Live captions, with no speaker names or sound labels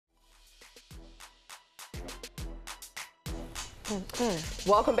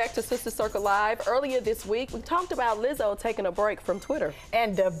Welcome back to Sister Circle Live. Earlier this week, we talked about Lizzo taking a break from Twitter.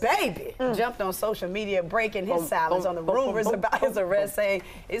 And the baby jumped on social media, breaking his silence on the rumors about his arrest, saying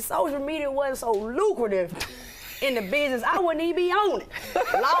if social media wasn't so lucrative in the business, I wouldn't even be on it.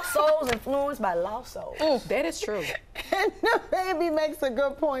 Lost souls influenced by lost souls. That is true. And the baby makes a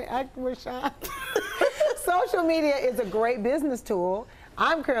good point, Rashawn. Social media is a great business tool.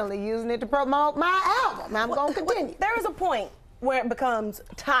 I'm currently using it to promote my album. I'm going to continue. There is a point where it becomes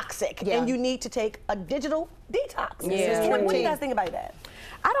toxic, and you need to take a digital detox. Yeah. What do you guys think about that?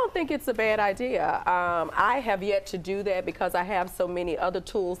 I don't think it's a bad idea. I have yet to do that because I have so many other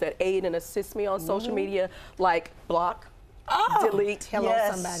tools that aid and assist me on social media, like block, delete,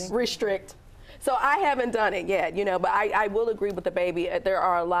 restrict. So I haven't done it yet, you know, but I will agree with the baby. There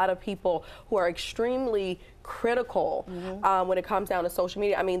are a lot of people who are extremely critical when it comes down to social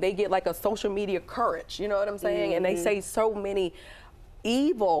media. I mean, they get like a social media courage, you know what I'm saying? And they say so many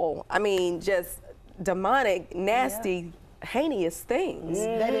evil, I mean, just demonic, nasty, heinous things.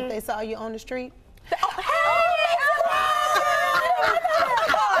 That if they saw you on the street?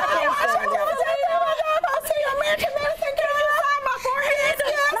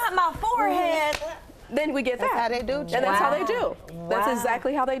 Then we get that. That's how they do you. And that's how they do. That's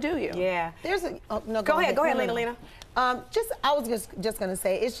exactly how they do you. Yeah. There's a, no, go ahead, Lena. I was just gonna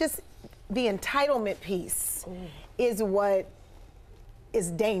say, it's just the entitlement piece is what is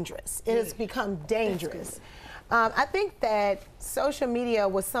dangerous. It has become dangerous. I think that social media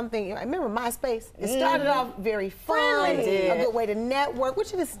was something, I remember MySpace, it started off very fun, a good way to network,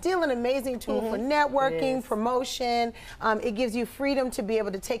 which is still an amazing tool for networking, promotion. It gives you freedom to be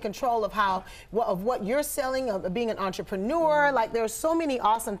able to take control of of what you're selling, of being an entrepreneur. Like, there are so many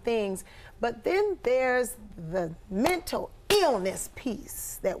awesome things. But then there's the mental illness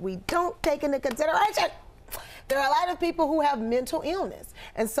piece that we don't take into consideration. There are a lot of people who have mental illness.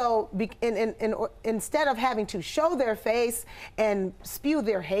 And so instead of having to show their face and spew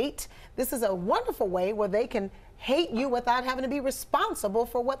their hate, this is a wonderful way where they can hate you without having to be responsible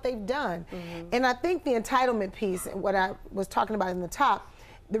for what they've done. And I think the entitlement piece, and what I was talking about in the top,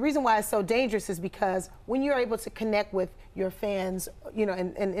 the reason why it's so dangerous is because when you're able to connect with your fans, you know,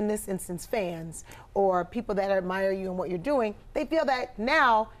 and in this instance, fans, or people that admire you and what you're doing, they feel that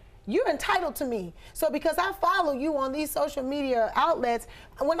now you're entitled to me. So because I follow you on these social media outlets,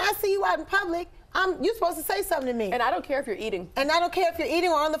 when I see you out in public, you're supposed to say something to me. And I don't care if you're eating. And I don't care if you're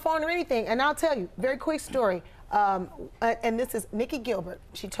eating or on the phone or anything. And I'll tell you, very quick story. And this is Nikki Gilbert.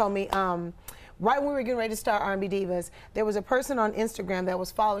 She told me, right when we were getting ready to start R&B Divas, there was a person on Instagram that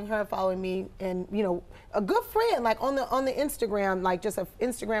was following her, following me, and, you know, a good friend, like on the Instagram, like just an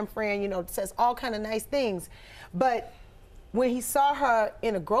Instagram friend, you know, says all kind of nice things. But when he saw her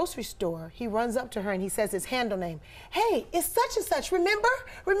in a grocery store, he runs up to her and he says his handle name. Hey, it's such and such, remember?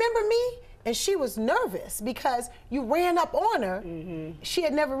 Remember me? And she was nervous because you ran up on her. She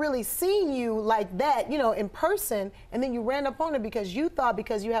had never really seen you like that, you know, in person. And then you ran up on her because you thought,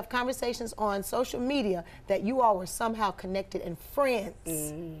 because you have conversations on social media, that you all were somehow connected and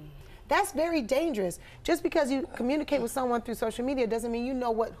friends. That's very dangerous. Just because you communicate with someone through social media doesn't mean you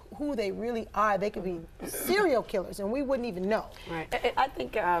know who they really are. They could be serial killers, and we wouldn't even know. Right. I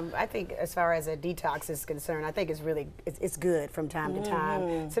think as far as a detox is concerned, I think it's good from time to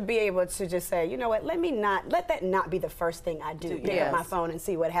time to be able to just say, you know what, let that not be the first thing I do. Pick up my phone and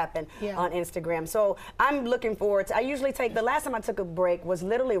see what happened on Instagram. So I'm looking forward to. I usually take the last time I took a break was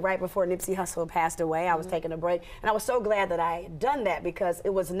literally right before Nipsey Hussle passed away. I was taking a break, and I was so glad that I had done that because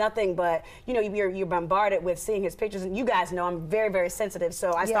it was nothing but, you know, you're bombarded with seeing his pictures, and you guys know I'm very, very sensitive,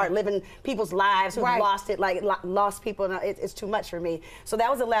 so I start living people's lives who've lost it, like lost people, and it's too much for me. So that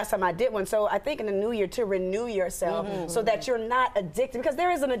was the last time I did one. So I think in the new year to renew yourself so that you're not addicted, because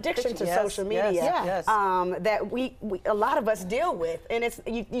there is an addiction to social media that a lot of us deal with, and it's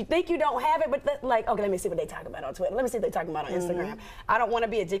you think you don't have it, but like, okay, let me see what they talk about on Twitter. Let me see what they talking about on Instagram. I don't want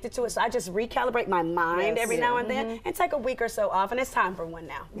to be addicted to it, so I just recalibrate my mind every now and then and take a week or so off, and it's time for one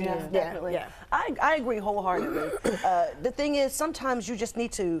now. Definitely. I agree wholeheartedly. The thing is, sometimes you just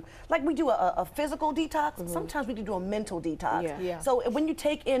need to, like we do a physical detox, sometimes we can do a mental detox. So when you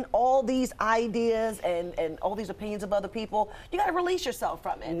take in all these ideas and all these opinions of other people, you got to release yourself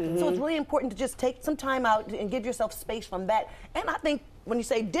from it. So it's really important to just take some time out and give yourself space from that. And I think when you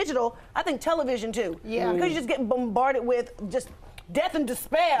say digital, I think television too. Because you just get bombarded with just death and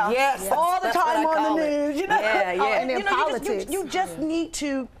despair all the time on the news. You know? And in politics. You just need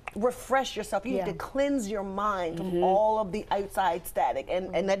to refresh yourself. You need to cleanse your mind from all of the outside static,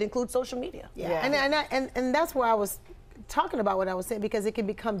 and that includes social media. And that's where I was talking about what I was saying because it can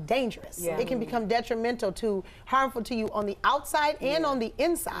become dangerous. Yeah. It can become detrimental harmful to you on the outside and on the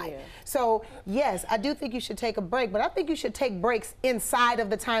inside. Yeah. So yes, I do think you should take a break, but I think you should take breaks inside of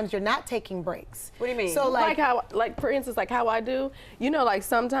the times you're not taking breaks. What do you mean? So like for instance, like how I do, you know, like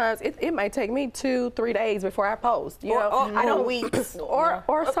sometimes it might take me 2-3 days before I post, you know. I don't weeks.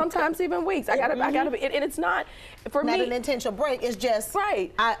 or sometimes even weeks. I gotta be, and it's not, for me. Not an intentional break, it's just,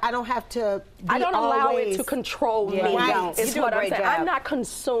 right. I don't have to be I don't allow it to control me. Right. It's what I'm saying. I'm not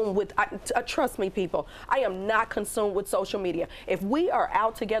consumed with, trust me people, I am not consumed with social media. If we are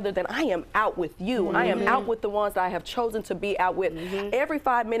out together, then I am out with you. I am out with the ones that I have chosen to be out with. Every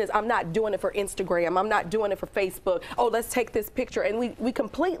 5 minutes, I'm not doing it for Instagram. I'm not doing it for Facebook. Oh, let's take this picture. And we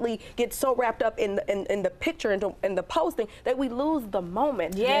completely get so wrapped up in the picture and the posting that we lose the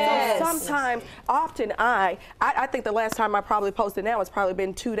moment. Yes. So sometimes, often I think the last time I probably posted now, it's probably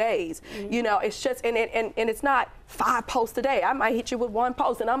been 2 days. You know, it's just, and it's not 5 posts a day. I might hit you with 1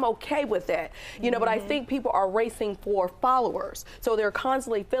 post and I'm okay with that. You know, but I think people are racing for followers. So they're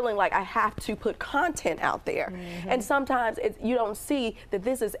constantly feeling like I have to put content out there. And sometimes you don't see that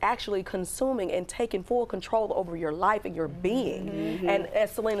this is actually consuming and taking full control over your life and your being. And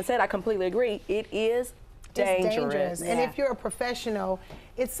as Selena said, I completely agree. It is dangerous. And if you're a professional,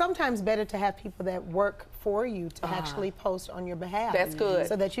 it's sometimes better to have people that work for you to actually post on your behalf. That's good.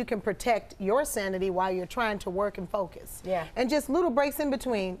 So that you can protect your sanity while you're trying to work and focus. Yeah. And just little breaks in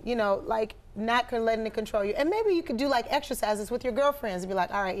between, you know, like not letting it control you. And maybe you could do like exercises with your girlfriends and be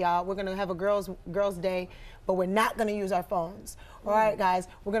like, all right, y'all, we're gonna have a girls' day, but we're not gonna use our phones. All right, guys,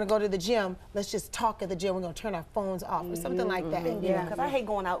 we're gonna go to the gym. Let's just talk at the gym. We're gonna turn our phones off or something like that. Yeah, because I hate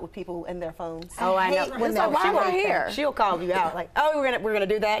going out with people and their phones. Oh, I know. When they're right here. She'll call you out like, oh, we're gonna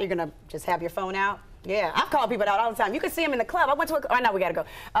do that. You're gonna just have your phone out. Yeah, I've called people out all the time. You can see them in the club. I know we gotta go.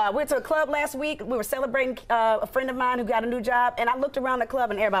 Went to a club last week. We were celebrating a friend of mine who got a new job, and I looked around the club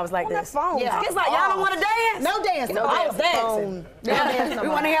and everybody was like on this. their phones. Yeah. It's like, y'all don't want to dance? No dancing. No I was dancing. dancing. We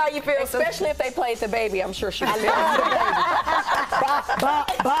want to hear how you feel. Especially if they played the baby, I'm sure she would. All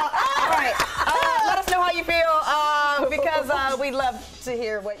right, let us know how you feel because we love to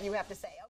hear what you have to say.